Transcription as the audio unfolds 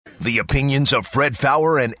The opinions of Fred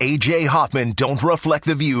Faour and A.J. Hoffman don't reflect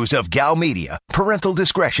the views of Gal Media. Parental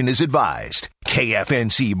discretion is advised.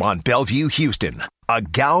 KFNC Mont Bellevue, Houston, a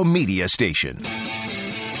Gal Media station.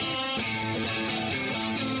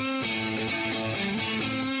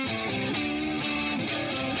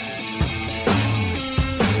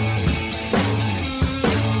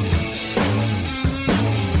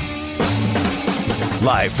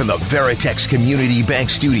 Live from the Veritex Community Bank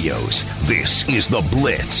Studios, this is The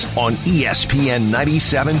Blitz on ESPN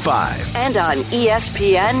 97.5. And on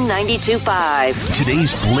ESPN 92.5.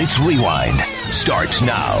 Today's Blitz Rewind starts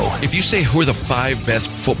now. If you say who are the 5 best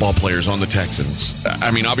football players on the Texans, I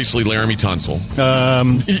mean, obviously Laramie Tunsil. I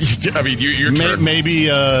mean, your turn. Maybe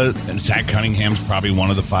Zach Cunningham's probably one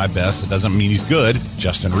of the 5 best. It doesn't mean he's good.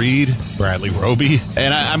 Justin Reed, Bradley Roby,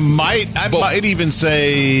 and I might even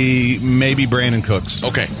say maybe Brandon Cooks.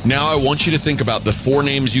 Okay, now I want you to think about the 4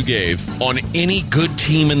 names you gave. On any good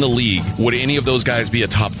team in the league, would any of those guys be a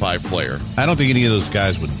top 5 player? I don't think any of those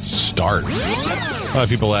guys would start. A lot of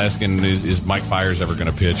people asking, is Mike Fiers ever going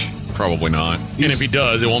to pitch? Probably not. And if he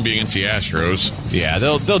does, it won't be against the Astros. Yeah,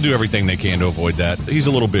 they'll do everything they can to avoid that. He's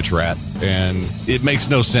a little bitch rat, and it makes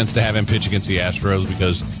no sense to have him pitch against the Astros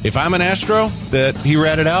because if I'm an Astro that he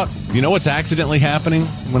ratted out, you know what's accidentally happening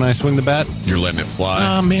when I swing the bat? You're letting it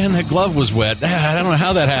fly. Oh, man, that glove was wet. I don't know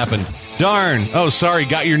how that happened. Darn. Oh, sorry,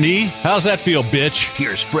 got your knee? How's that feel, bitch?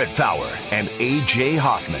 Here's Fred Faour and A.J.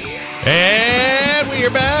 Hoffman. And we are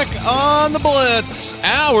back on the Blitz,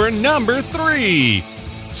 hour number 3.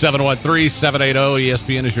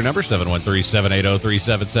 713-780-ESPN is your number,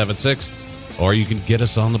 713-780-3776. Or you can get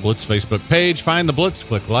us on the Blitz Facebook page. Find the Blitz,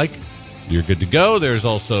 click like. You're good to go. There's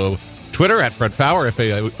also Twitter, at Fred Faour,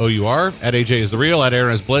 F-A-O-U-R, at AJ is the Real, at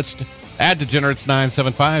Aaron is Blitzed, at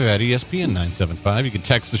Degenerates975, at ESPN975. You can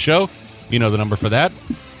text the show. You know the number for that.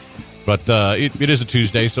 But it is a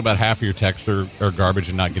Tuesday, so about half of your texts are garbage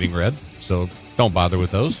and not getting read. So don't bother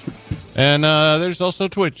with those. And there's also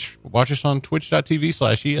Twitch. Watch us on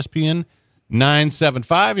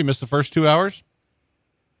twitch.tv/ESPN975. You missed the first 2 hours?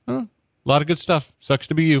 A lot of good stuff. Sucks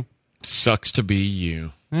to be you. Sucks to be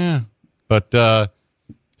you. Yeah. But,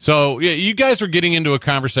 so, yeah, you guys are getting into a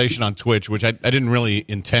conversation on Twitch, which I didn't really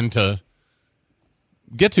intend to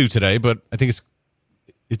get to today, but I think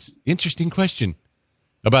it's an interesting question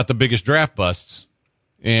about the biggest draft busts.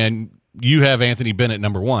 And you have Anthony Bennett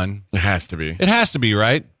number 1. It has to be. It has to be,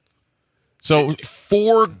 right? So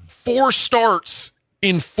four starts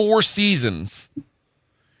in 4 seasons.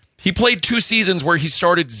 He played 2 seasons where he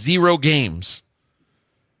started 0 games.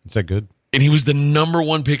 Is that good? And he was the number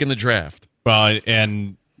 1 pick in the draft. Well,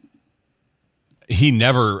 and he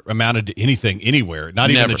never amounted to anything anywhere, not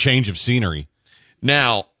even a change of scenery.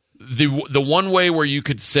 Now, the one way where you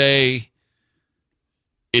could say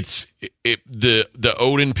the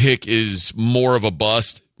Odin pick is more of a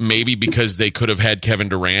bust, maybe because they could have had Kevin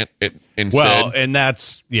Durant instead. Well, and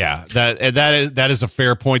that is a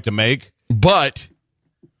fair point to make. But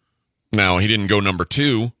now he didn't go number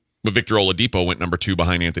 2, but Victor Oladipo went number 2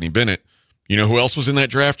 behind Anthony Bennett. You know who else was in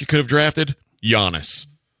that draft you could have drafted? Giannis.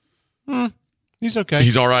 He's okay.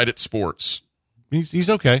 He's all right at sports. He's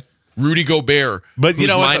okay. Rudy Gobert, but who's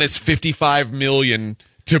minus $55 million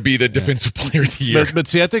to be the defensive player of the year. But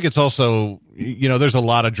see, I think it's also, there's a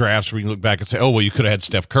lot of drafts where you look back and say, oh, well, you could have had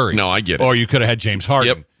Steph Curry. No, I get it. Or you could have had James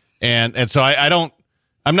Harden. Yep. And so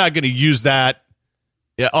I'm not going to use that.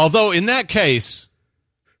 Yeah, although in that case,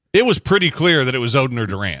 it was pretty clear that it was Odin or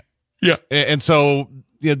Durant. Yeah. And so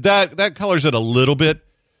that colors it a little bit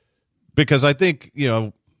because I think,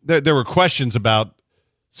 there were questions about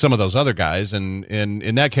some of those other guys. And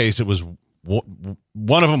in that case, it was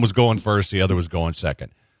one of them was going first, the other was going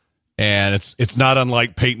second. And it's not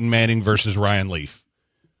unlike Peyton Manning versus Ryan Leaf.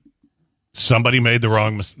 Somebody made the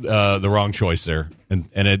wrong choice there, and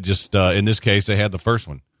it just in this case they had the first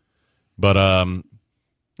one. But no,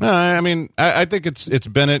 I mean I think it's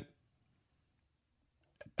Bennett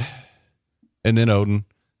and then Odin.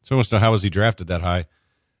 So I want to know how was he drafted that high?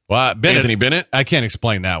 Well, Anthony Bennett. I can't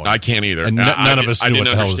explain that one. I can't either. And none of us. I didn't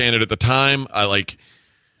understand it at the time. I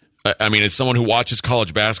mean, as someone who watches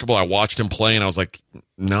college basketball, I watched him play, and I was like,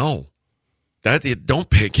 no, don't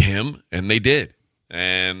pick him, and they did,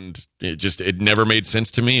 and it never made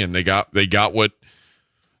sense to me, and they got what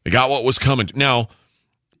was coming. Now,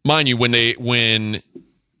 mind you,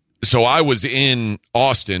 so I was in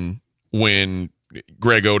Austin when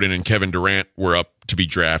Greg Oden and Kevin Durant were up to be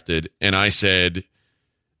drafted, and I said,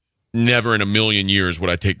 never in a million years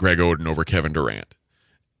would I take Greg Oden over Kevin Durant.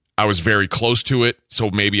 I was very close to it,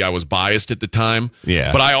 so maybe I was biased at the time.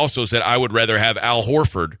 Yeah. But I also said I would rather have Al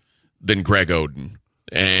Horford than Greg Oden.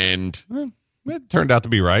 And It turned out to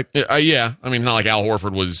be right. Yeah. I mean, not like Al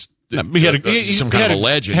Horford was He had some kind of a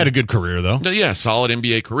legend. Had a good career, though. Yeah, solid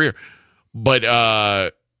NBA career. But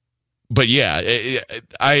yeah,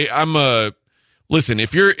 I'm listen,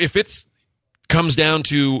 if it's comes down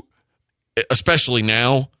to, especially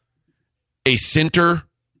now, a center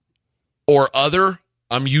or other,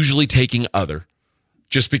 I'm usually taking other.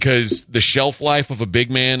 Just because the shelf life of a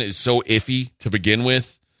big man is so iffy to begin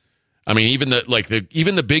with. I mean, even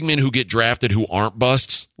the big men who get drafted who aren't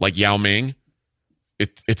busts, like Yao Ming,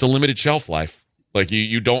 it's a limited shelf life. Like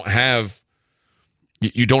you don't have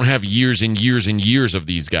years and years and years of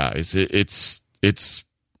these guys. It's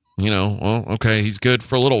well, okay, he's good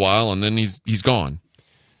for a little while and then he's gone.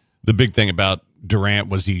 The big thing about Durant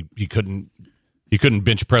was he couldn't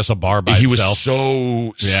bench press a bar by himself. He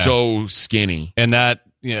was so skinny. And that,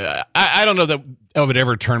 I don't know that would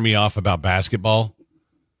ever turn me off about basketball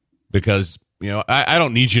because, I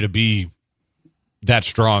don't need you to be that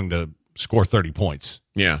strong to score 30 points.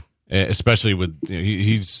 Yeah. Especially with,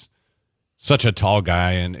 he's such a tall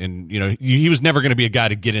guy and he was never going to be a guy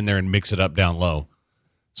to get in there and mix it up down low.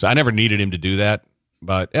 So I never needed him to do that.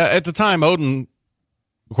 But at the time, Odin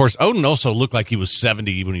also looked like he was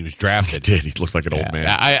 70 when he was drafted. He did. He looked like an old man.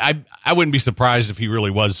 I wouldn't be surprised if he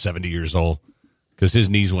really was 70 years old because his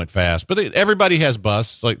knees went fast. But everybody has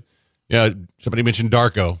busts. Like, somebody mentioned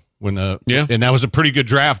Darko and that was a pretty good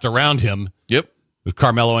draft around him. Yep, with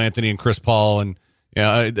Carmelo Anthony and Chris Paul and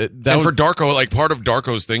for Darko, like part of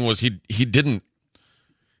Darko's thing was he didn't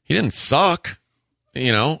suck.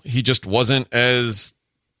 He just wasn't as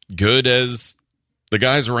good as the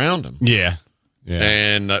guys around him. Yeah.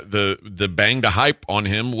 And the bang to hype on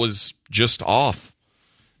him was just off.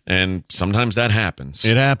 And sometimes that happens.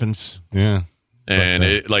 It happens. Yeah.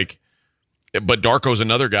 And but Darko's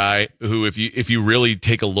another guy who if you really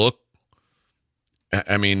take a look,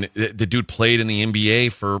 I mean, the dude played in the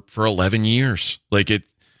NBA for 11 years. Like did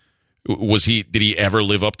he ever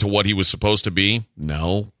live up to what he was supposed to be?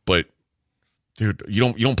 No, but dude,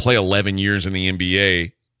 you don't play 11 years in the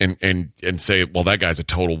NBA and say, well, that guy's a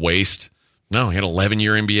total waste. No, he had an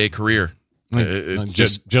 11-year NBA career.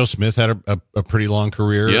 Joe Smith had a pretty long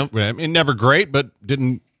career. Yep. I mean, never great, but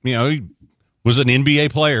didn't, he was an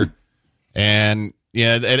NBA player. And,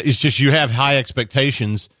 it's just you have high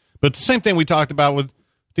expectations. But the same thing we talked about with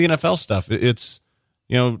the NFL stuff. It's,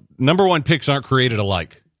 number one picks aren't created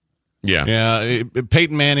alike. Yeah. Yeah.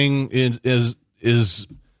 Peyton Manning is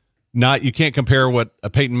not, you can't compare what a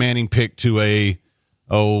Peyton Manning pick to a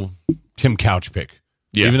Tim Couch pick.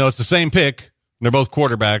 Yeah. Even though it's the same pick, they're both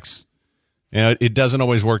quarterbacks. It doesn't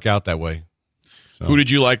always work out that way. So. Who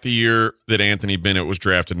did you like the year that Anthony Bennett was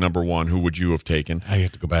drafted number 1? Who would you have taken? I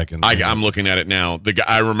have to go back and. I'm looking at it now. The guy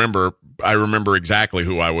I remember exactly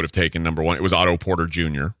who I would have taken number 1. It was Otto Porter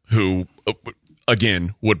Jr., who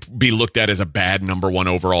again would be looked at as a bad number 1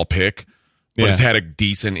 overall pick, but has had a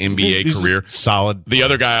decent NBA career. Solid. The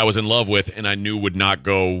other guy I was in love with and I knew would not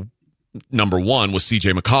go number 1 was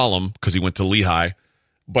CJ McCollum because he went to Lehigh.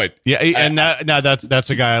 But that's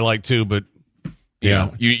a guy I like too. But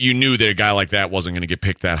you knew that a guy like that wasn't going to get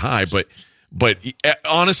picked that high. But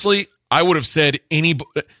honestly, I would have said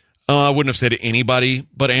I wouldn't have said anybody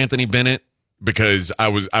but Anthony Bennett because I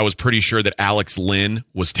was pretty sure that Alex Lynn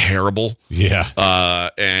was terrible. Yeah,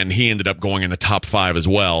 and he ended up going in the top 5 as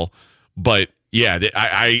well. But yeah,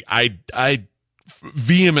 I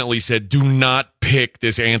vehemently said, do not pick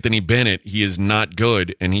this Anthony Bennett. He is not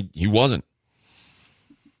good, and he wasn't.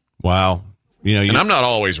 Wow. And I'm not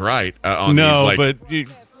always right on these. But you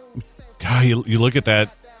look at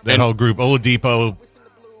that whole group. Oladipo,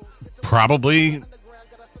 probably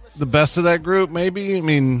the best of that group, maybe. I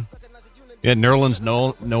mean, Nerlens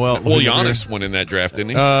Noel. Well, Giannis went in that draft,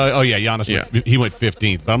 didn't he? Giannis. He went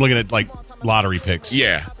 15th. But I'm looking at lottery picks.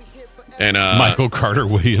 Yeah. And Michael Carter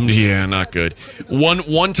Williams. Yeah, not good.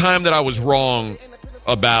 One time that I was wrong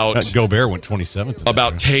about Gobert went 27th.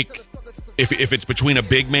 About take. If it's between a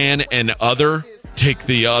big man and other, take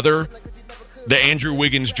the other. The Andrew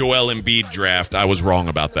Wiggins, Joel Embiid draft, I was wrong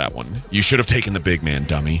about that one. You should have taken the big man,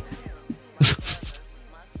 dummy.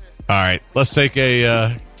 All right, let's take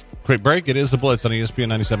a quick break. It is the Blitz on ESPN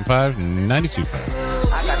 97.5, 92.5.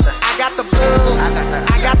 I got the blue.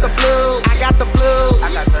 I got the blue. I got the blue.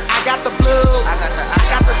 I got the blue. I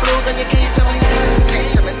got the blues, and you can't tell me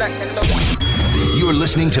nothing. You're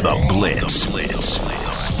listening to the Blitz.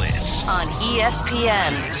 On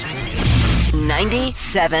ESPN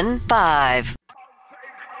 97.5.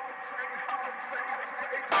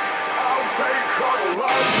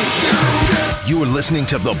 You're listening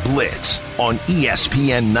to The Blitz on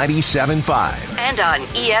ESPN 97.5. And on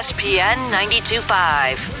ESPN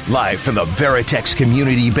 92.5. Live from the Veritex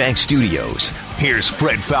Community Bank Studios, here's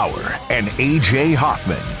Fred Faour and A.J.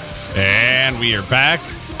 Hoffman. And we are back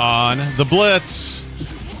on The Blitz.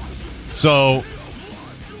 So,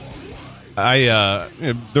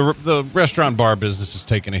 the restaurant bar business is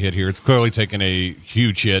taking a hit here. It's clearly taking a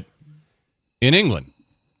huge hit in England,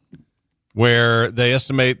 where they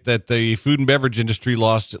estimate that the food and beverage industry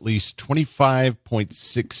lost at least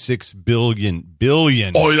 25.66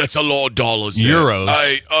 billion. Oh, that's a lot of dollars.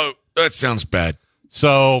 Euros. That sounds bad.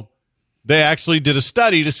 So they actually did a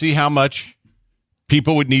study to see how much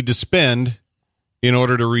people would need to spend in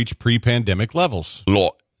order to reach pre-pandemic levels. A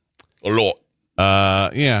lot.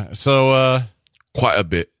 Yeah. So Quite a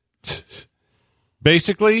bit.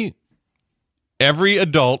 Basically, every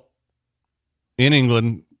adult in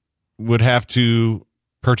England would have to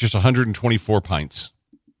purchase 124 pints.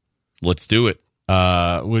 Let's do it.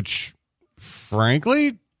 Which,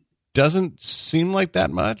 frankly, doesn't seem like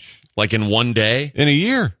that much. Like in one day? In a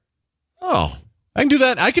year. Oh. I can do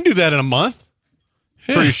that. I can do that in a month.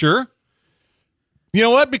 Pretty sure. You know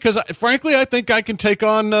what? Because, frankly, I think I can take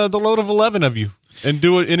on the load of 11 of you and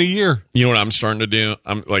do it in a year. You know what I'm starting to do?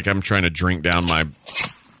 I'm trying to drink down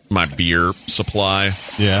my beer supply.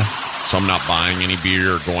 Yeah. So I'm not buying any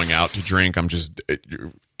beer or going out to drink. I'm just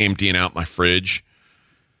emptying out my fridge.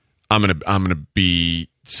 I'm gonna be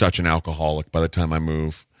such an alcoholic by the time I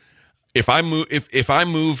move. If I move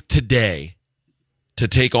today to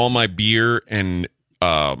take all my beer, and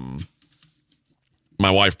my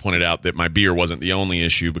wife pointed out that my beer wasn't the only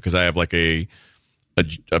issue, because I have like a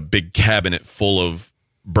big cabinet full of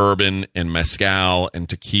bourbon and mezcal and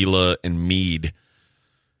tequila and mead.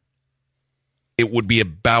 It would be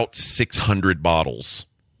about 600 bottles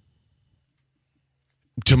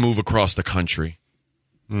to move across the country.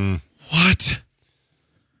 What?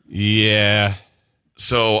 Yeah.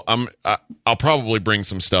 So I'll probably bring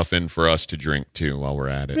some stuff in for us to drink too while we're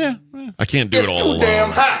at it. Yeah. I can't do it all alone. Damn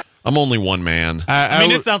hot. I'm only one man. I mean,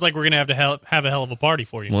 it sounds like we're going to have a hell of a party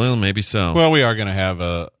for you. Well, maybe so. Well, we are going to have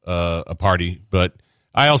a party, but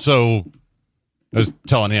I was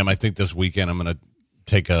telling him, I think this weekend I'm going to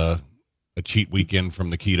take a cheat weekend from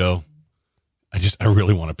the keto. I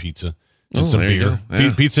really want a pizza and some beer.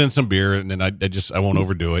 Yeah. Pizza and some beer, and then I won't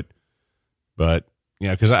overdo it. But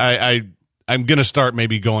yeah, because I'm going to start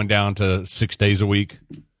maybe going down to 6 days a week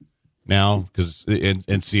now,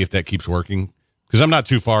 and see if that keeps working. Because I'm not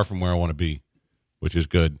too far from where I want to be, which is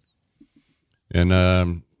good. And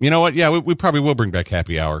you know what? Yeah, we probably will bring back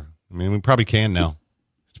happy hour. I mean, we probably can now.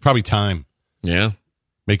 It's probably time. Yeah.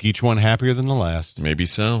 Make each one happier than the last. Maybe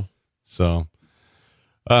so. So,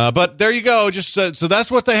 but there you go. Just so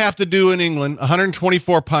that's what they have to do in England.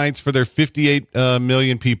 124 pints for their 58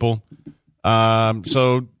 million people.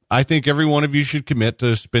 So I think every one of you should commit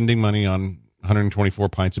to spending money on 124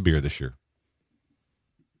 pints of beer this year.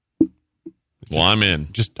 Well, I'm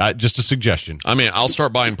in. Just a suggestion. I mean, I'll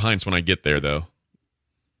start buying pints when I get there, though.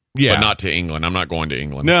 Yeah, but not to England. I'm not going to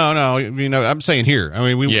England. No. You know, I'm saying here. I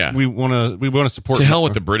mean, we want to support. To hell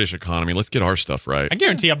with the British economy. Let's get our stuff right. I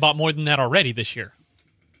guarantee I bought more than that already this year.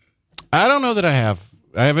 I don't know that I have.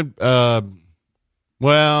 I haven't.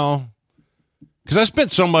 Well, because I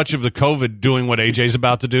spent so much of the COVID doing what AJ's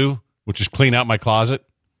about to do, which is clean out my closet.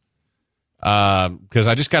 Because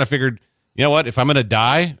I just kind of figured, you know what? If I'm going to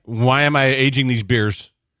die, why am I aging these beers?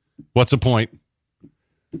 What's the point?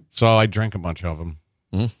 So I drank a bunch of them.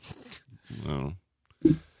 No.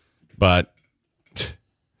 But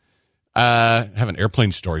I have an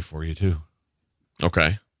airplane story for you, too.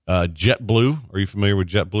 Okay. JetBlue. Are you familiar with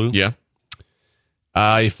JetBlue? Yeah.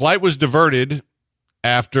 A flight was diverted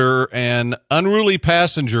after an unruly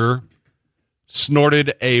passenger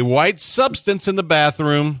snorted a white substance in the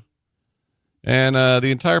bathroom, and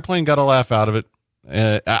the entire plane got a laugh out of it.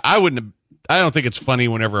 I don't think it's funny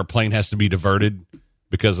whenever a plane has to be diverted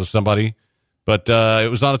because of somebody, but it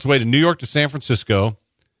was on its way to New York to San Francisco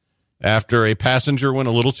after a passenger went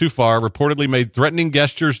a little too far, reportedly made threatening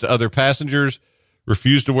gestures to other passengers,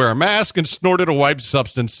 refused to wear a mask, and snorted a white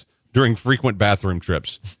substance during frequent bathroom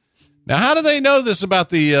trips. Now, how do they know this about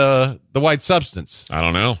the white substance? I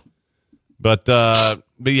don't know. But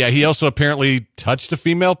yeah, he also apparently touched a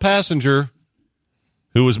female passenger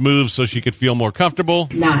who was moved so she could feel more comfortable.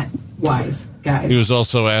 Not wise, guys. He was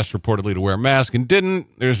also asked reportedly to wear a mask and didn't.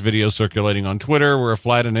 There's video circulating on Twitter where a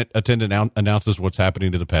flight attendant announces what's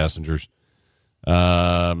happening to the passengers.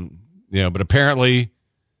 But apparently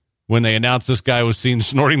when they announced this guy was seen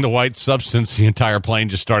snorting the white substance, the entire plane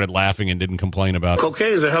just started laughing and didn't complain about it.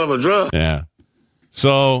 Cocaine is a hell of a drug. Yeah.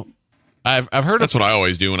 So I've heard That's what I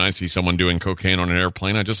always do when I see someone doing cocaine on an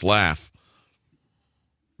airplane. I just laugh.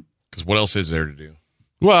 Because what else is there to do?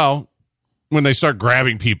 Well, when they start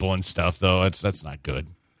grabbing people and stuff, though, that's not good.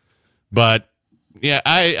 But, yeah,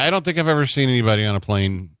 I don't think I've ever seen anybody on a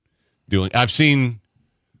plane doing... I've seen,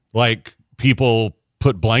 like, people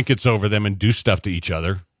put blankets over them and do stuff to each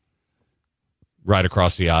other right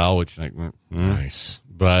across the aisle, which, like, Nice.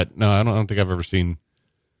 But, no, I don't think I've ever seen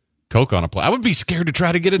coke on a plane. I would be scared to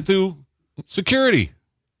try to get it through security.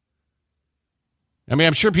 I mean,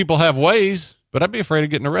 I'm sure people have ways, but I'd be afraid of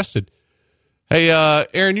getting arrested. Hey,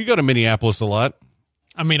 Aaron, you go to Minneapolis a lot.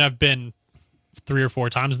 I mean, I've been 3 or 4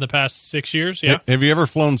 times in the past 6 years. Yeah. Have you ever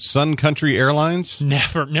flown Sun Country Airlines?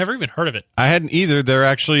 Never even heard of it. I hadn't either. They're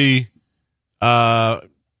actually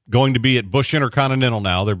going to be at Bush Intercontinental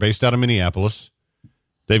now. They're based out of Minneapolis.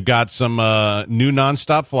 They've got some new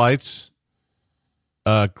nonstop flights,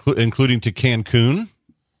 including to Cancun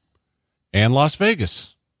and Las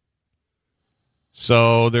Vegas.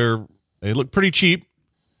 So they look pretty cheap.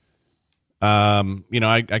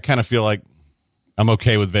 I kind of feel like I'm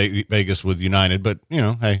okay with Vegas with United, but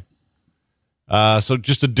hey. So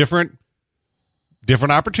just a different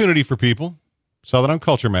opportunity for people. Saw that on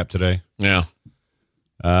Culture Map today. Yeah.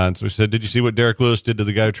 And so we said, did you see what Derek Lewis did to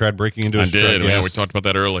the guy who tried breaking into his truck? I did. Yes. Yeah, we talked about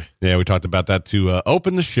that early. Yeah, we talked about that to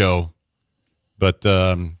open the show. But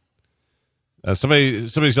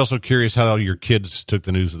somebody's also curious how your kids took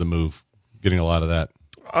the news of the move. Getting a lot of that.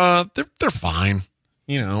 They're fine.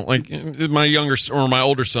 Like my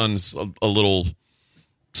older son's a little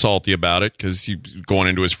salty about it because he's going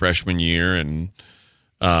into his freshman year and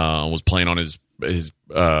was playing on his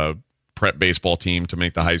prep baseball team to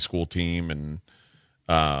make the high school team, and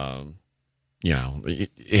he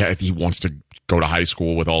wants to go to high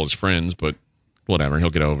school with all his friends, but whatever, he'll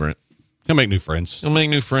get over it. He'll make new friends.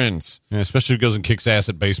 Yeah, especially if he goes and kicks ass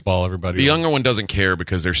at baseball. Everybody. The younger one doesn't care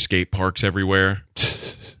because there's skate parks everywhere.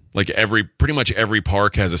 Like pretty much every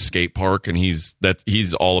park has a skate park, and he's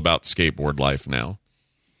all about skateboard life now.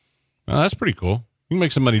 Oh, that's pretty cool. You can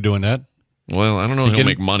make some money doing that. Well, I don't know if he'll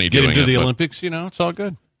make money doing it. Get into the Olympics, it's all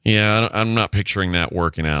good. Yeah, I'm not picturing that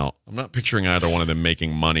working out. I'm not picturing either one of them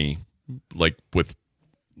making money, like with,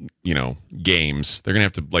 games. They're gonna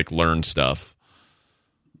have to learn stuff.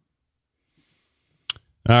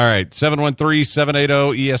 All right,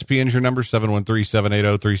 713-780 ESPN's your number,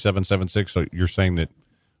 713-780-3776. So you're saying that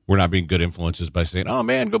we're not being good influences by saying, "Oh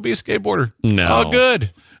man, go be a skateboarder." No, oh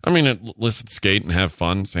good. I mean, listen, skate and have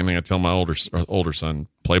fun. Same thing I tell my older son: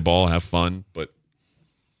 play ball, have fun. But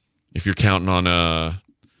if you're counting on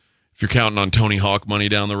Tony Hawk money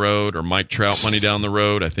down the road or Mike Trout money down the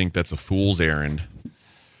road, I think that's a fool's errand.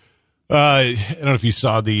 I don't know if you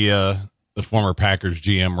saw the former Packers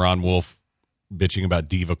GM Ron Wolf bitching about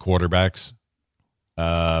diva quarterbacks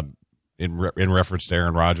in reference to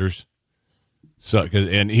Aaron Rodgers. So,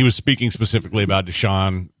 and he was speaking specifically about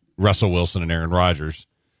Deshaun, Russell Wilson, and Aaron Rodgers.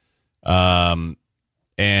 And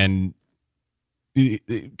the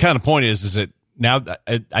kind of point is that now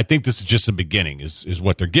I think this is just the beginning is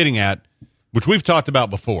what they're getting at, which we've talked about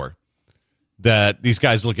before, that these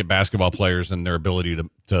guys look at basketball players and their ability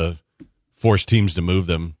to force teams to move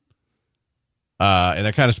them. And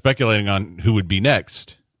they're kind of speculating on who would be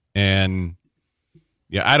next. And,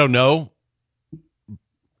 yeah, I don't know.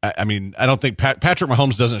 I mean, I don't think Patrick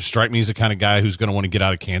Mahomes doesn't strike me as the kind of guy who's going to want to get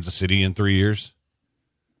out of Kansas City in 3 years.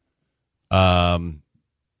 Yeah,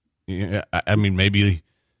 I mean, maybe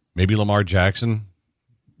Lamar Jackson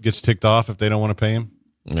gets ticked off if they don't want to pay him.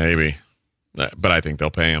 Maybe. But I think they'll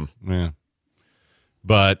pay him. Yeah.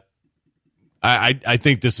 But I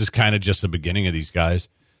think this is kind of just the beginning of these guys.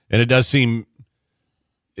 And it does seem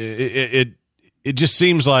it just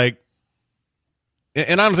seems like,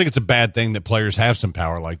 and I don't think it's a bad thing that players have some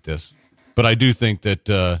power like this, but I do think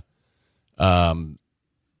that I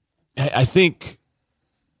think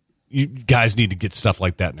you guys need to get stuff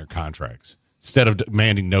like that in their contracts. Instead of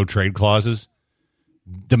demanding no trade clauses,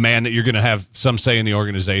 demand that you're going to have some say in the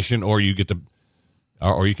organization, or you can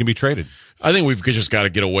be traded. I think we've just got to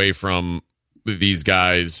get away from these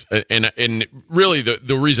guys, and really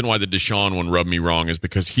the reason why the Deshaun one rubbed me wrong is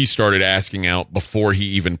because he started asking out before he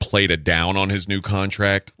even played a down on his new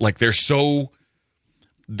contract. Like they're so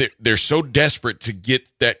desperate to get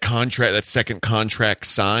that second contract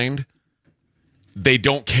signed, they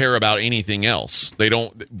don't care about anything else. They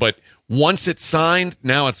don't. But once it's signed,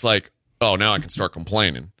 now it's like, oh, now I can start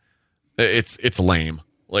complaining. It's lame.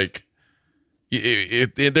 Like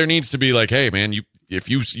there needs to be like, hey man, if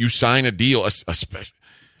you sign a deal, I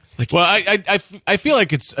feel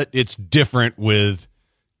like it's different with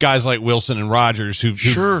guys like Wilson and Rogers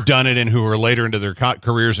who've done it and who are later into their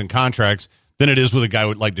careers and contracts than it is with a guy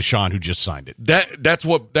like Deshaun who just signed it. That's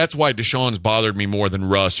why Deshaun's bothered me more than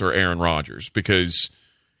Russ or Aaron Rodgers, because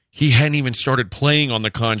he hadn't even started playing on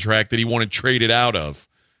the contract that he wanted traded out of.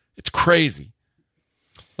 It's crazy.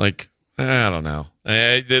 Like, I don't know.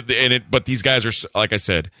 But these guys are, like I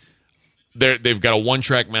said, they've got a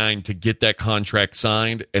one-track mind to get that contract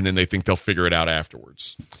signed, and then they think they'll figure it out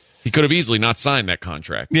afterwards. He could have easily not signed that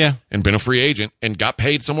contract, and been a free agent and got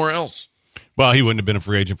paid somewhere else. Well, he wouldn't have been a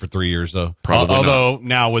free agent for 3 years, though. Probably Although not.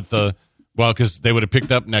 Now with because they would have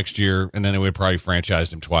picked up next year, and then they would have probably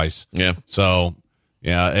franchised him twice. Yeah. So,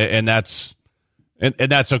 and that's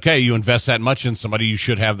okay. You invest that much in somebody, you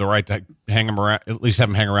should have the right to hang him around, at least have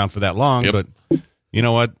him hang around for that long. Yep. But you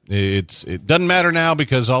know what? It doesn't matter now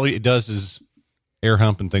because all it does is air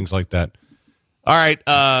hump and things like that. All right,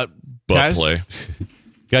 guys. Play.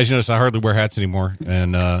 Guys, you notice I hardly wear hats anymore,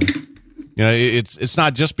 and it's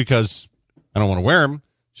not just because I don't want to wear them,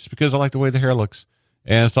 just because I like the way the hair looks,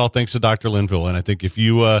 and it's all thanks to Dr. Linville. And I think if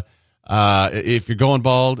you're going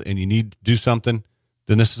bald and you need to do something,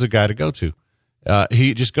 then this is a guy to go to.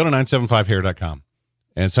 He just go to 975hair.com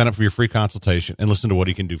and sign up for your free consultation and listen to what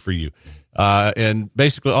he can do for you. And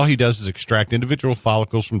basically, all he does is extract individual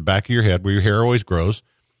follicles from the back of your head where your hair always grows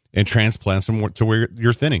and transplants them to where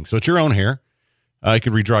you're thinning. So it's your own hair. He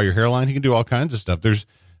can redraw your hairline. He can do all kinds of stuff. There's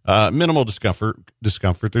minimal discomfort.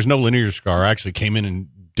 There's no linear scar. I actually came in and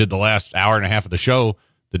did the last hour and a half of the show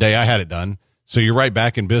the day I had it done. So you're right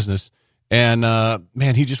back in business. And,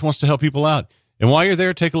 man, he just wants to help people out. And while you're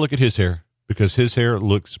there, take a look at his hair, because his hair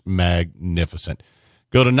looks magnificent.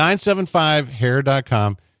 Go to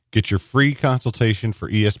 975hair.com. Get your free consultation for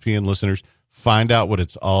ESPN listeners. Find out what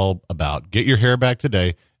it's all about. Get your hair back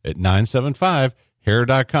today at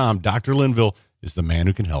 975hair.com. Dr. Linville is the man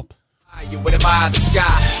who can help. You with a mind the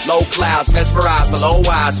sky, low clouds, mesmerized, below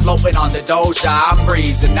eyes, floating on the doja. I'm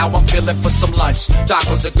breezing, now I'm feeling for some lunch.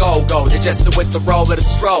 Tacos a go-go, digested with the roll of the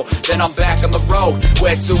stroll. Then I'm back on the road,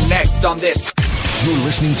 where to next on this? You're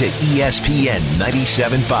listening to ESPN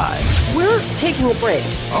 97.5. We're taking a break.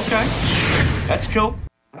 Okay, that's cool.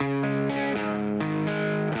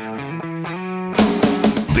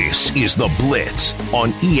 This is The Blitz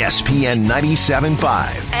on ESPN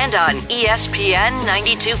 97.5. And on ESPN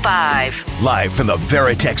 92.5. Live from the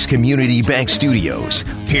Veritex Community Bank Studios,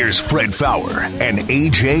 here's Fred Faour and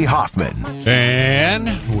AJ Hoffman.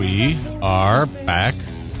 And we are back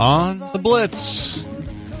on The Blitz.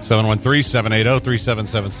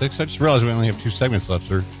 713-780-3776. I just realized we only have 2 segments left,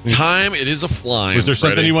 sir. Time, it is a flying. Was there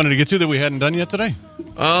something Freddie. you wanted to get to that we hadn't done yet today?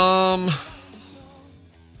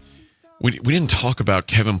 We didn't talk about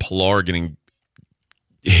Kevin Pillar getting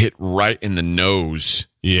hit right in the nose.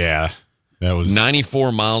 Yeah, that was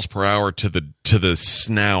 94 miles per hour to the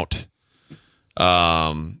snout.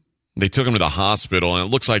 They took him to the hospital, and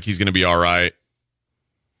it looks like he's going to be all right.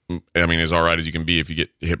 I mean, as all right as you can be if you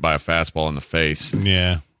get hit by a fastball in the face.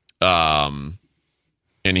 Yeah. And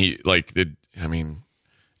he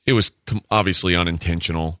it was obviously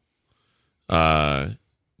unintentional. The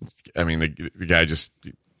guy just.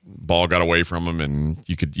 Ball got away from him, and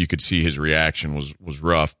you could see his reaction was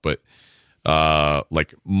rough, but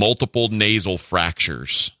like multiple nasal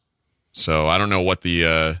fractures. So I don't know what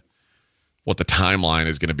the timeline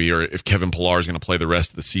is going to be, or if Kevin Pillar is going to play the rest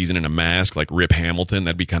of the season in a mask like Rip Hamilton.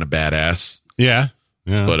 That'd be kind of badass. Yeah.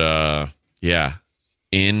 But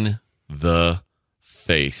in the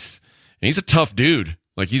face, and he's a tough dude.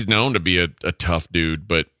 Like, he's known to be a tough dude,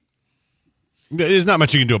 but. There's not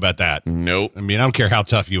much you can do about that. Nope. I mean, I don't care how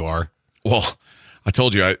tough you are. Well, I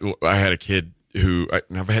told you I had a kid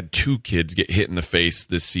I've had 2 kids get hit in the face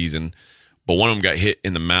this season, but one of them got hit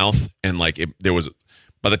in the mouth, and by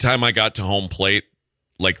the time I got to home plate,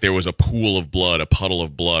 like there was a puddle of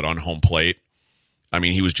blood on home plate. I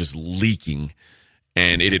mean, he was just leaking,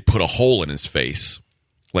 and it had put a hole in his face.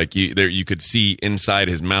 Like you could see inside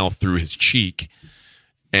his mouth through his cheek,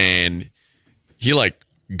 and he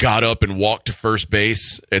got up and walked to first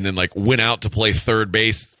base, and then went out to play third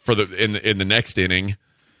base in the next inning,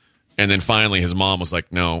 and then finally his mom was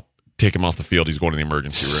like, "No, take him off the field. He's going to the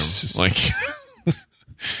emergency room."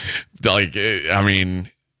 I mean,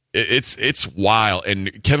 it's wild.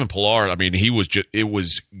 And Kevin Pillar, I mean, it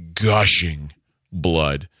was gushing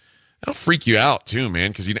blood. That'll freak you out too,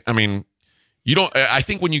 man. Because you don't. I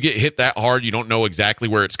think when you get hit that hard, you don't know exactly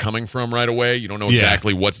where it's coming from right away. You don't know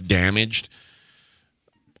exactly what's damaged.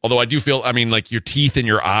 Although I do feel, your teeth and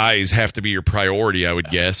your eyes have to be your priority, I would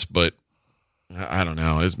guess, but I don't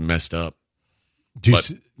know. It's messed up.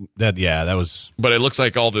 That was. But it looks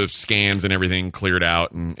like all the scans and everything cleared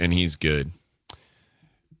out, and he's good.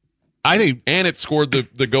 I think, and it scored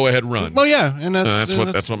the go ahead run. well, yeah, and That's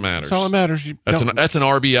what matters. That's all that matters. That's an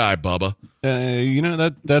RBI, Bubba.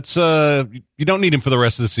 That's you don't need him for the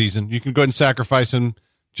rest of the season. You can go ahead and sacrifice him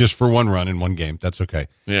just for one run in one game. That's okay.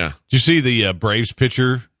 Yeah. Did you see the Braves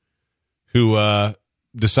pitcher who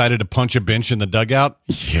decided to punch a bench in the dugout?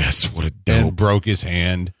 Yes, what a dope. And broke his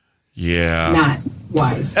hand. Not Yeah.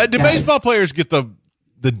 wise. Do baseball players get the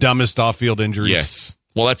dumbest off-field injuries? Yes.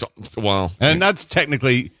 Well, And that's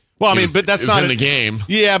technically, well, I mean, but that's not in the game.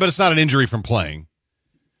 Yeah, but it's not an injury from playing.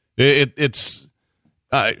 It's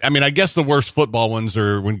I mean, I guess the worst football ones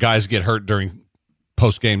are when guys get hurt during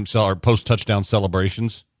post-game or post-touchdown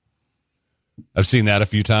celebrations. I've seen that a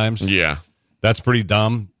few times. Yeah. That's pretty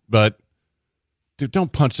dumb, but dude,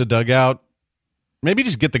 don't punch the dugout. Maybe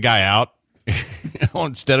just get the guy out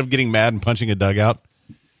instead of getting mad and punching a dugout,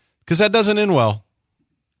 because that doesn't end well.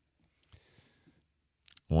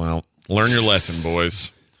 Well, learn your lesson,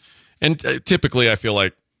 boys. And typically, I feel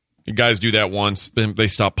like guys do that once, then they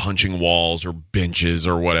stop punching walls or benches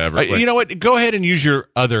or whatever. You know what? Go ahead and use your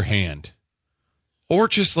other hand. Or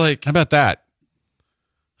just like, How about that?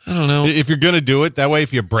 I don't know. If you're going to do it, that way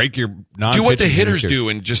if you break your Do what the hitters do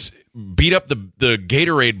and just beat up the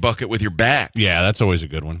Gatorade bucket with your bat. Yeah, that's always a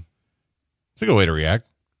good one. It's a good way to react.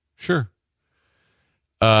 Sure.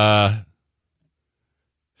 Do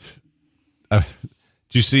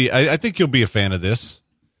you see? I think you'll be a fan of this.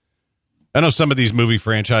 I know some of these movie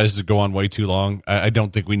franchises go on way too long. I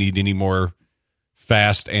don't think we need any more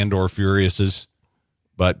Fast and or Furiouses.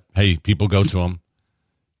 But, hey, people go to them.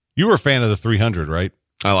 You were a fan of the 300, right?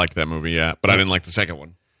 I liked that movie, yeah. But I didn't like the second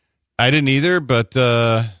one. I didn't either, but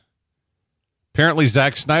apparently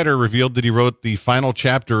Zack Snyder revealed that he wrote the final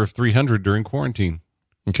chapter of 300 during quarantine.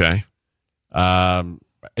 Okay.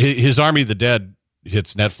 His Army of the Dead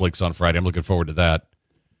hits Netflix on Friday. I'm looking forward to that.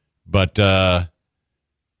 But I'm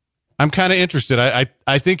kind of interested.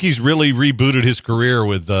 I think he's really rebooted his career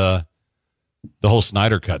with the whole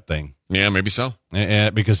Snyder Cut thing. Yeah, maybe so.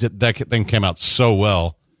 Because that thing came out so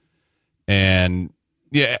well. And,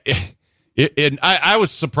 yeah, I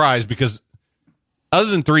was surprised because other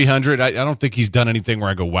than 300, I don't think he's done anything where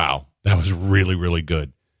I go, wow, that was really, really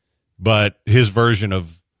good. But his version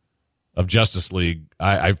of Justice League,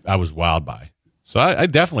 I was wowed by. So I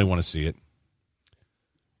definitely want to see it.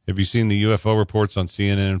 Have you seen the UFO reports on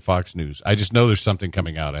CNN and Fox News? I just know there's something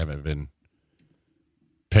coming out. I haven't been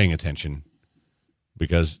paying attention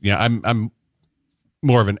because, I'm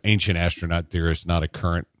more of an ancient astronaut theorist, not a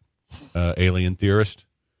current alien theorist.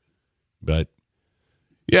 But,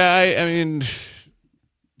 yeah, I mean,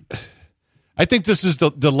 I think this is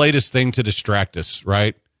the latest thing to distract us,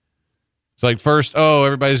 right? It's like first,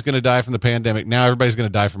 everybody's going to die from the pandemic. Now everybody's going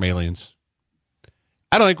to die from aliens.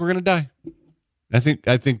 I don't think we're going to die. I think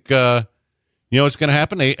you know what's going to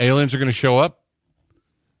happen? Aliens are going to show up.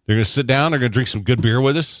 They're going to sit down. They're going to drink some good beer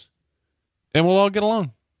with us, and we'll all get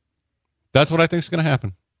along. That's what I think is going to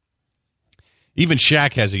happen. Even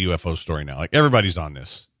Shaq has a UFO story now. Like everybody's on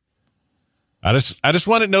this. I just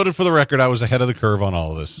want it noted for the record. I was ahead of the curve on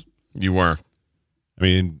all of this. You were. I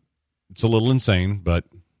mean, it's a little insane, but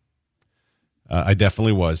I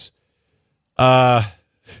definitely was.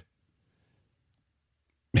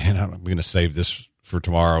 Man, I'm going to save this for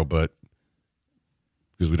tomorrow, but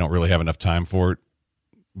because we don't really have enough time for it.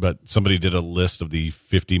 But somebody did a list of the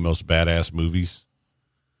 50 most badass movies,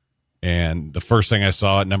 and the first thing I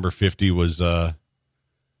saw at number 50 was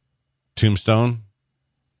Tombstone.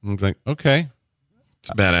 I was like, okay, it's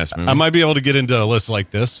a badass movie. I might be able to get into a list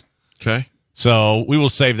like this. Okay, so we will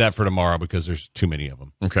save that for tomorrow because there's too many of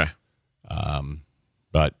them. Okay,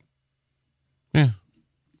 but yeah,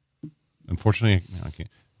 unfortunately, I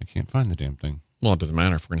can't find the damn thing. Well, it doesn't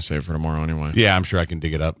matter if we're going to save it for tomorrow anyway. Yeah, I'm sure I can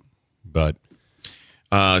dig it up. But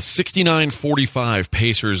 69-45,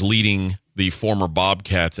 Pacers leading the former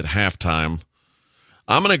Bobcats at halftime.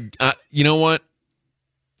 I'm going to, you know what?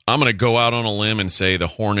 I'm going to go out on a limb and say the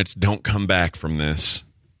Hornets don't come back from this.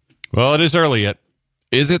 Well, it is early yet.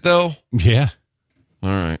 Is it, though? Yeah. All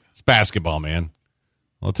right. It's basketball, man.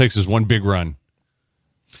 All it takes is one big run.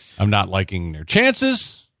 I'm not liking their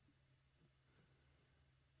chances.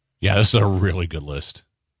 Yeah, this is a really good list.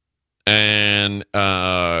 And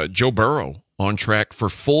Joe Burrow on track for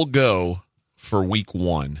full go for week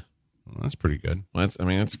 1. Well, that's pretty good. That's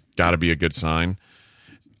got to be a good sign.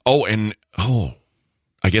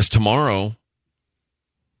 I guess tomorrow,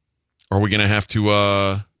 are we going to have to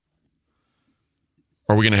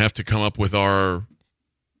come up with our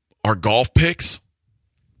golf picks?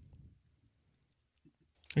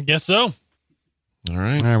 I guess so. All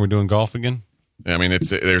right. All right, we're doing golf again? I mean,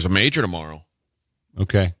 there's a major tomorrow.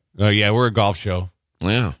 Okay. Yeah, we're a golf show.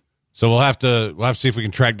 Yeah. So we'll have to see if we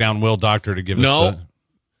can track down Will Doctor to give us none.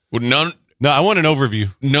 No, I want an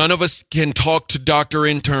overview. None of us can talk to Dr.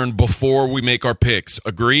 Intern before we make our picks.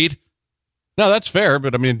 Agreed? No, that's fair,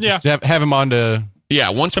 but I mean, just have him on to... Yeah,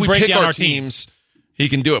 once we pick our teams, he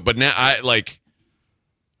can do it. But now, I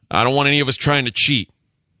don't want any of us trying to cheat.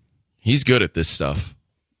 He's good at this stuff.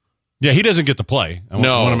 Yeah, he doesn't get to play.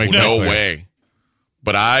 No way.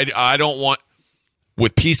 But I don't want...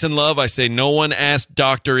 With peace and love, I say no one asked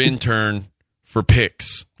Dr. Intern for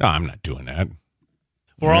picks. No, I'm not doing that.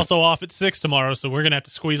 We're also off at 6 tomorrow, so we're going to have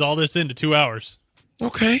to squeeze all this into 2 hours.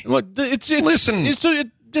 Okay. Well, it's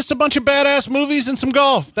just a bunch of badass movies and some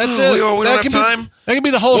golf. That's it. We don't have time. That can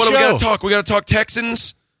be the whole show. What do we got to talk? We got to talk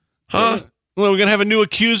Texans? Huh? Well, we're going to have a new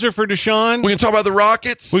accuser for Deshaun. We're going to talk about the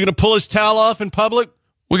Rockets. We're going to pull his towel off in public.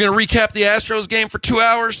 We're going to recap the Astros game for 2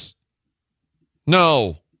 hours.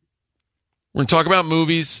 No. We're going to talk about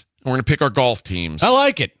movies, and we're going to pick our golf teams. I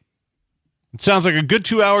like it. It sounds like a good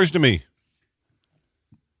 2 hours to me.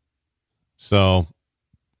 So,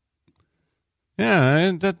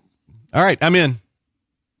 yeah, all right, I'm in.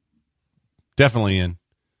 Definitely in.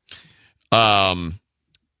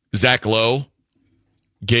 Zach Lowe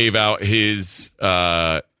gave out his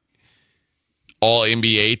All-NBA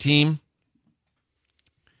team.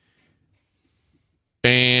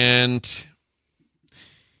 And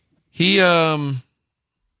he, there's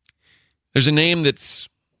a name that's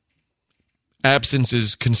absence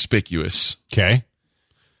is conspicuous. Okay.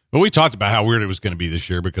 Well, we talked about how weird it was going to be this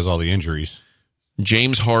year because of all the injuries.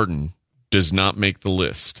 James Harden does not make the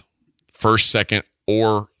list. First, second,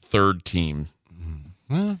 or third team.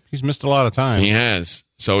 Well, he's missed a lot of time. He has.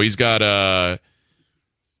 So he's got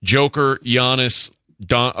Joker, Giannis,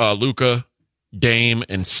 Luka, Dame,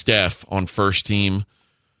 and Steph on first team.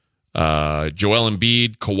 Joel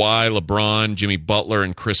Embiid, Kawhi, LeBron, Jimmy Butler,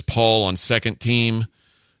 and Chris Paul on second team.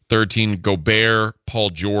 Third team, Gobert, Paul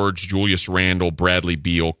George, Julius Randle, Bradley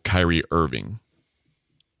Beal, Kyrie Irving.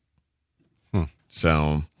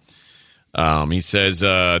 So he says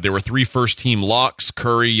there were 3 first-team locks,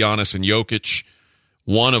 Curry, Giannis, and Jokic.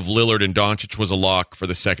 One of Lillard and Doncic was a lock for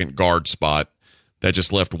the second guard spot. That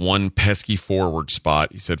just left one pesky forward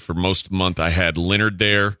spot. He said, for most of the month, I had Leonard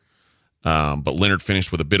there, but Leonard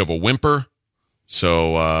finished with a bit of a whimper,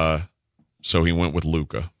 so he went with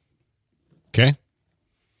Luka. Okay.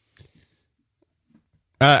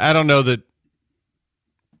 I don't know that.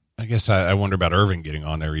 I guess I wonder about Irving getting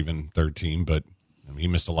on there, even third team, but I mean, he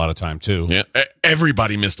missed a lot of time too. Yeah,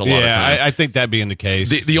 everybody missed a lot of time. I think that being the case.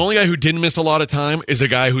 The only guy who didn't miss a lot of time is a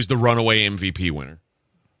guy who's the runaway MVP winner.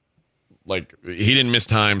 Like, he didn't miss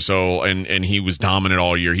time, so and he was dominant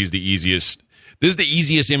all year. He's the easiest. This is the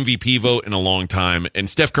easiest MVP vote in a long time. And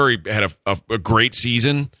Steph Curry had a great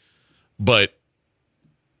season, but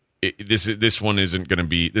this one isn't going to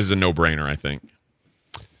be. This is a no-brainer, I think.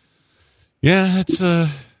 Yeah, it's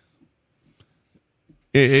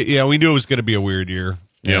yeah, we knew it was going to be a weird year,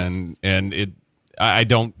 and I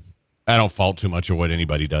don't fault too much of what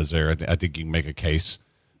anybody does there. I think you can make a case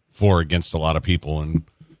for or against a lot of people, and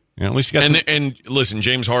at least you got. And listen,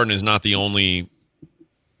 James Harden is not the only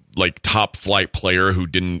top flight player who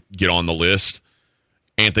didn't get on the list.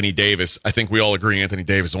 Anthony Davis, I think we all agree Anthony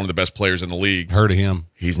Davis is one of the best players in the league. Heard of him?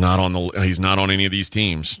 He's not on any of these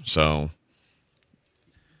teams, so.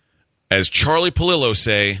 As Charlie Palillo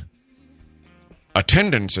say,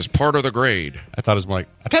 attendance is part of the grade. I thought it was more like,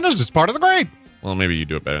 attendance is part of the grade. Well, maybe you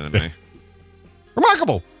do it better than me.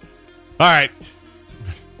 Remarkable. All right.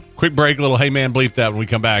 Quick break, a little hey man bleep that when we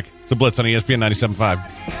come back. It's a Blitz on ESPN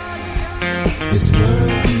 97.5. This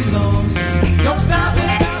world belongs to you. Don't stop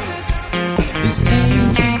it. This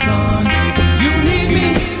ain't gone. You need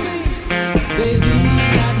me. Baby,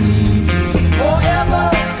 I need you forever.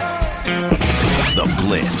 The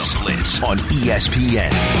Blitz on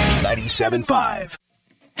ESPN 97.5.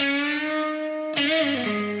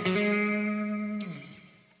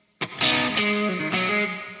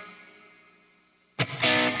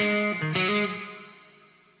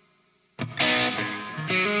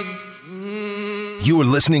 You are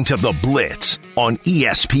listening to The Blitz on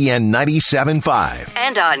ESPN 97.5.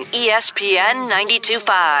 And on ESPN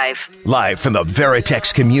 92.5. Live from the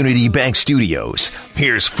Veritex Community Bank Studios,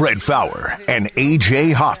 here's Fred Faour and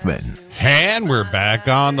AJ Hoffman. And we're back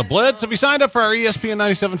on The Blitz. Have you signed up for our ESPN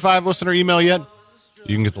 97.5 listener email yet?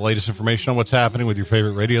 You can get the latest information on what's happening with your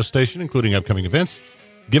favorite radio station, including upcoming events,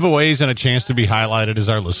 giveaways, and a chance to be highlighted as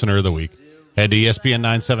our listener of the week. Head to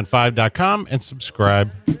ESPN975.com and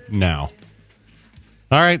subscribe now.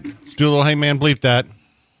 All right, let's do a little hey man bleep that.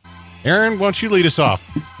 Aaron, why don't you lead us off?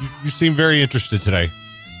 You seem very interested today.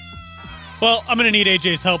 Well, I'm going to need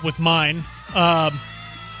AJ's help with mine.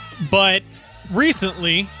 But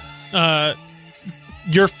recently,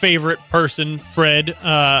 your favorite person, Fred,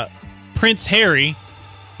 Prince Harry,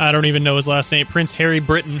 I don't even know his last name, Prince Harry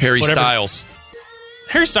Britain. Harry Styles.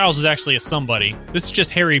 Harry Styles is actually a somebody. This is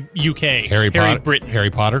just Harry UK. Harry Britain. Harry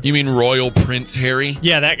Potter? You mean Royal Prince Harry?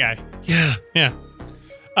 Yeah, that guy. Yeah.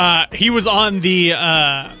 He was on the...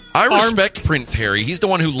 I respect Prince Harry. He's the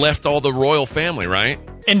one who left all the royal family, right?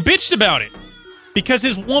 And bitched about it. Because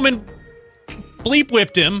his woman bleep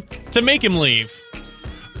whipped him to make him leave.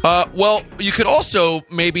 Well, you could also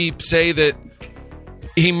maybe say that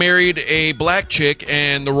he married a black chick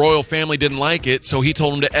and the royal family didn't like it, so he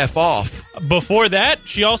told him to F off. Before that,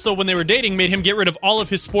 she also, when they were dating, made him get rid of all of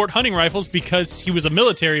his sport hunting rifles because he was a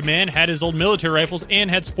military man, had his old military rifles, and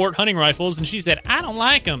had sport hunting rifles, and she said, I don't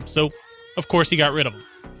like them. So, of course, he got rid of them.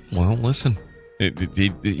 Well, listen,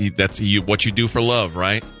 that's what you do for love,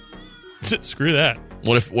 right? Screw that.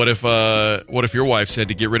 What if your wife said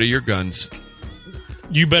to get rid of your guns?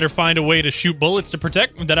 You better find a way to shoot bullets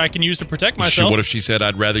that I can use to protect myself. What if she said,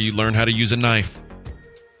 I'd rather you learn how to use a knife?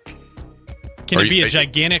 Can it be a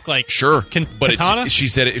gigantic, sure, katana? If she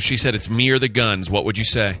said it's me or the guns, what would you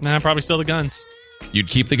say? Nah, probably still the guns. You'd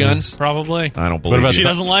keep the guns? Probably. I don't believe she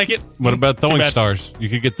doesn't like it? What about throwing stars? You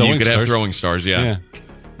could get throwing stars. You could have throwing stars, yeah.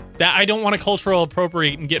 That I don't want to cultural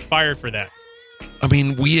appropriate and get fired for that. I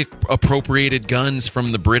mean, we appropriated guns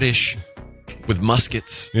from the British with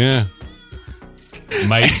muskets. Yeah.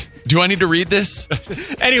 Mate. Do I need to read this?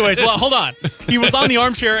 Anyways, well, hold on. He was on the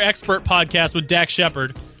Armchair Expert podcast with Dak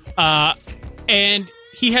Shepard, and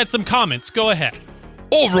he had some comments. Go ahead.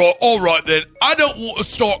 All right then. I don't want to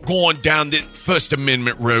start going down the First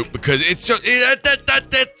Amendment route because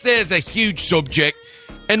there's a huge subject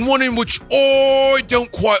and one in which I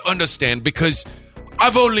don't quite understand because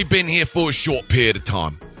I've only been here for a short period of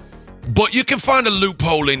time. But you can find a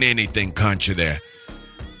loophole in anything, can't you there?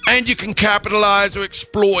 And you can capitalize or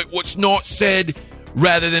exploit what's not said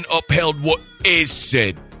rather than upheld what is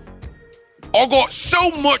said. I got so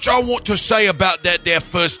much I want to say about that there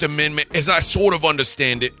First Amendment as I sort of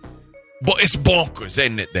understand it. But it's bonkers,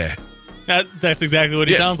 isn't it there? That's exactly what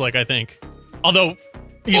he sounds like, I think. Although,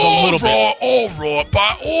 he's a little bit. All right,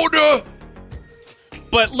 by order.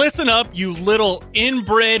 But listen up, you little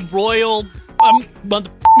inbred royal...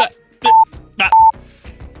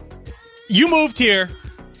 You moved here.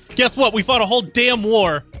 Guess what? We fought a whole damn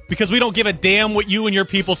war because we don't give a damn what you and your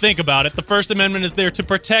people think about it. The First Amendment is there to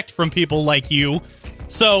protect from people like you.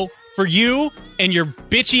 So, for you and your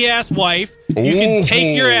bitchy-ass wife, you can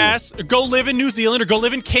take your ass, go live in New Zealand or go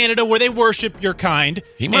live in Canada where they worship your kind.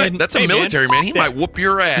 That's a military man. He might whoop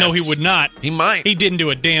your ass. No, he would not. He might. He didn't do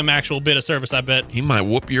a damn actual bit of service, I bet. He might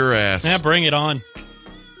whoop your ass. Yeah, bring it on.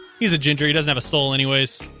 He's a ginger. He doesn't have a soul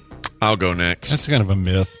anyways. I'll go next. That's kind of a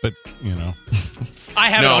myth, but, you know. I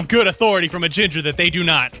have it on good authority from a ginger that they do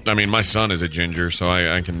not. I mean, my son is a ginger, so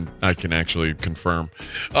I can actually confirm.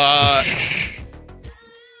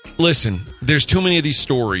 Listen, there's too many of these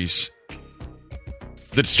stories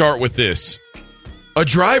that start with this. A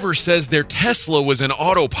driver says their Tesla was in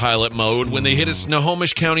autopilot mode when they hit a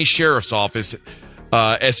Snohomish County Sheriff's Office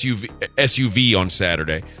SUV on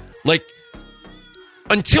Saturday. Like,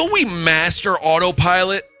 until we master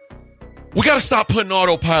autopilot, we got to stop putting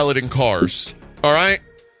autopilot in cars. All right?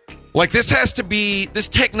 Like, this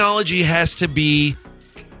technology has to be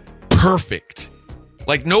perfect.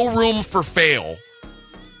 Like, no room for fail.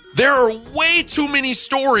 There are way too many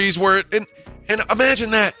stories where, and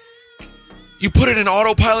imagine that. You put it in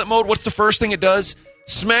autopilot mode, what's the first thing it does?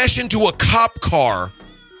 Smash into a cop car.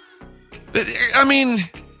 I mean,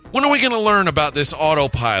 when are we going to learn about this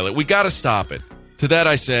autopilot? We got to stop it. To that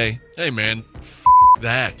I say, hey, man,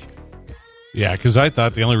 that. Yeah, because I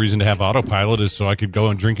thought the only reason to have autopilot is so I could go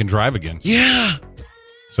and drink and drive again. Yeah.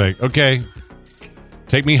 It's like, okay,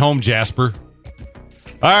 take me home, Jasper.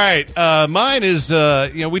 All right, mine is,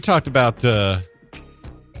 we talked about Joe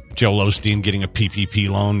Osteen getting a PPP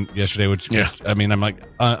loan yesterday, which I mean, I'm like,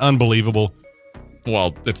 unbelievable.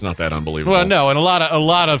 Well, it's not that unbelievable. Well, no, and a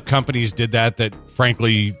lot of companies did that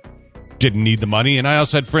frankly didn't need the money, and I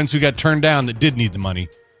also had friends who got turned down that did need the money.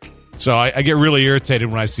 So I get really irritated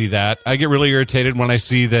when I see that. I get really irritated when I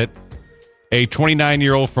see that a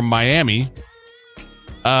 29-year-old from Miami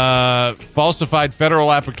falsified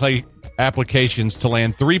federal applications to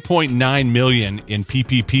land $3.9 million in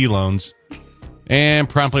PPP loans and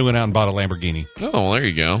promptly went out and bought a Lamborghini. Oh, there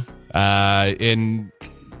you go. And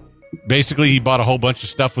basically, he bought a whole bunch of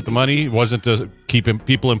stuff with the money. It wasn't to keep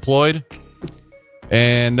people employed.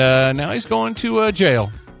 And now he's going to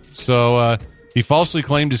jail. So he falsely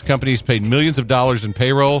claimed his companies paid millions of dollars in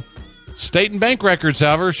payroll. State and bank records,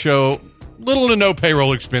 however, show little to no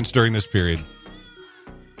payroll expense during this period.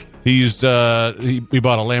 He bought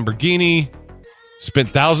a Lamborghini, spent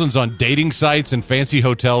thousands on dating sites and fancy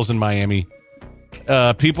hotels in Miami.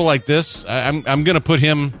 People like this, I'm going to put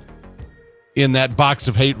him in that box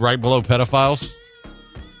of hate right below pedophiles,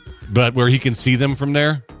 but where he can see them from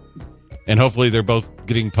there, and hopefully they're both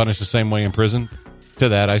getting punished the same way in prison. To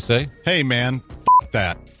that, I say, hey, man,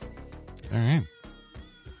 that. All right.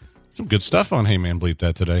 Some good stuff on Hey Man Bleep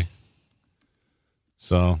That today.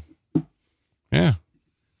 So, yeah.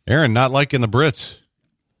 Aaron, not liking the Brits.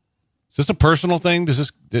 Is this a personal thing?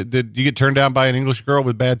 Did you get turned down by an English girl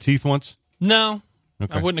with bad teeth once? No.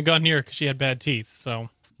 Okay. I wouldn't have gone near her because she had bad teeth, so.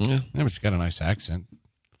 Yeah, but she's got a nice accent.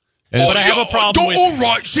 But I have a problem with... All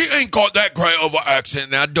right, she ain't got that great of an accent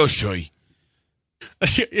now, does she?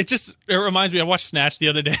 It reminds me, I watched Snatch the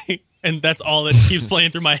other day, and that's all that keeps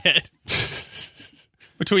playing through my head.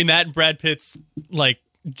 Between that and Brad Pitt's, like,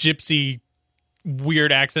 gypsy,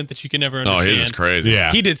 weird accent that you can never understand. Oh, his is crazy.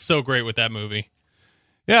 Yeah. He did so great with that movie.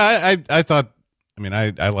 Yeah, I thought,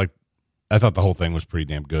 I thought the whole thing was pretty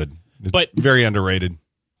damn good. It's but very underrated.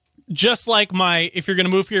 Just like if you're going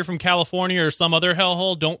to move here from California or some other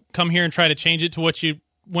hellhole, don't come here and try to change it to what you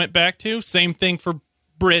went back to. Same thing for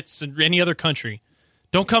Brits and any other country.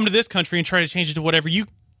 Don't come to this country and try to change it to whatever you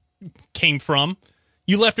came from.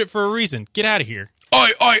 You left it for a reason. Get out of here.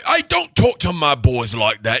 I don't talk to my boys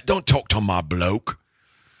like that. Don't talk to my bloke.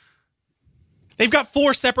 They've got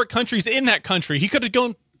 4 separate countries in that country. He could have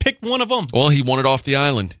gone picked one of them. Well, he wanted off the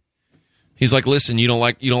island. He's like, listen, you don't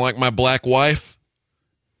like my black wife?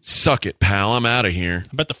 Suck it, pal. I'm out of here.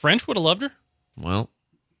 I bet the French would have loved her. Well,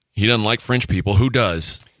 he doesn't like French people. Who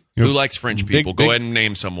does? Who likes French people? Go ahead and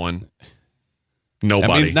name someone.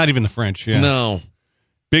 Nobody. Not even the French. Yeah. No.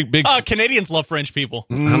 Big. Canadians love French people.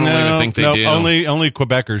 I don't even think they do. Only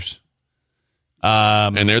Quebecers.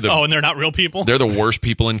 And they're and they're not real people. They're the worst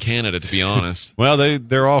people in Canada, to be honest. Well,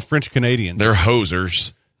 they're all French Canadians. They're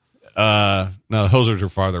hosers. No, the hosers are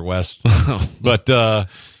farther west. But hell,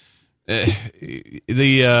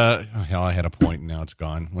 I had a point and now it's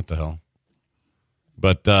gone. What the hell?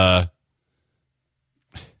 But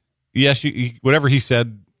yes, whatever he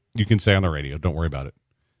said, you can say on the radio. Don't worry about it.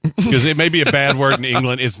 Because it may be a bad word in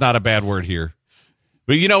England. It's not a bad word here.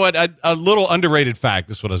 But you know what? A little underrated fact.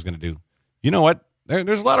 This is what I was going to do. You know what?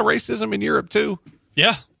 There's a lot of racism in Europe, too.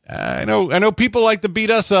 Yeah. I know people like to beat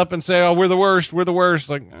us up and say, oh, we're the worst. We're the worst.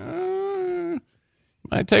 Like,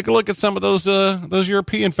 might take a look at some of those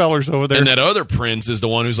European fellers over there. And that other prince is the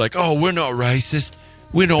one who's like, oh, we're not racist.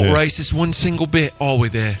 We're not racist one single bit. Oh, we're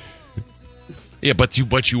there. Yeah, but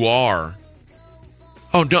you are.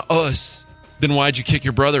 Oh, not us. Then why'd you kick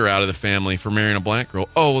your brother out of the family for marrying a black girl?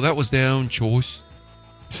 Oh, well, that was their own choice.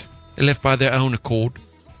 They left by their own accord.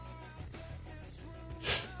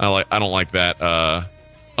 I don't like that. I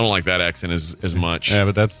don't like that accent as much. Yeah,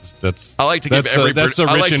 but that's. I like to give every. That's a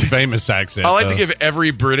rich and famous accent. I like to give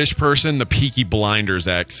every British person the Peaky Blinders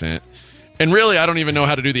accent, and really, I don't even know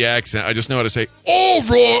how to do the accent. I just know how to say, "All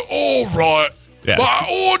right, yes.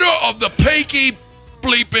 By order of the Peaky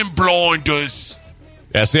Bleeping Blinders."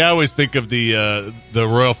 Yeah, see, I always think of the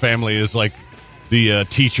royal family as like the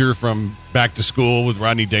teacher from Back to School with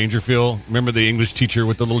Rodney Dangerfield. Remember the English teacher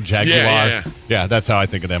with the little Jaguar? Yeah, that's how I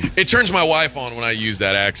think of them. It turns my wife on when I use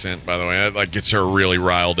that accent, by the way. That gets her really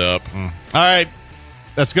riled up. All right,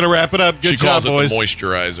 that's going to wrap it up. Good job, boys. She calls it the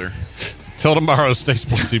moisturizer. Till tomorrow, stay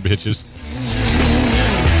sportsy, bitches.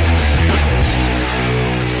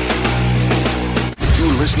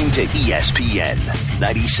 You're listening to ESPN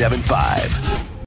 97.5.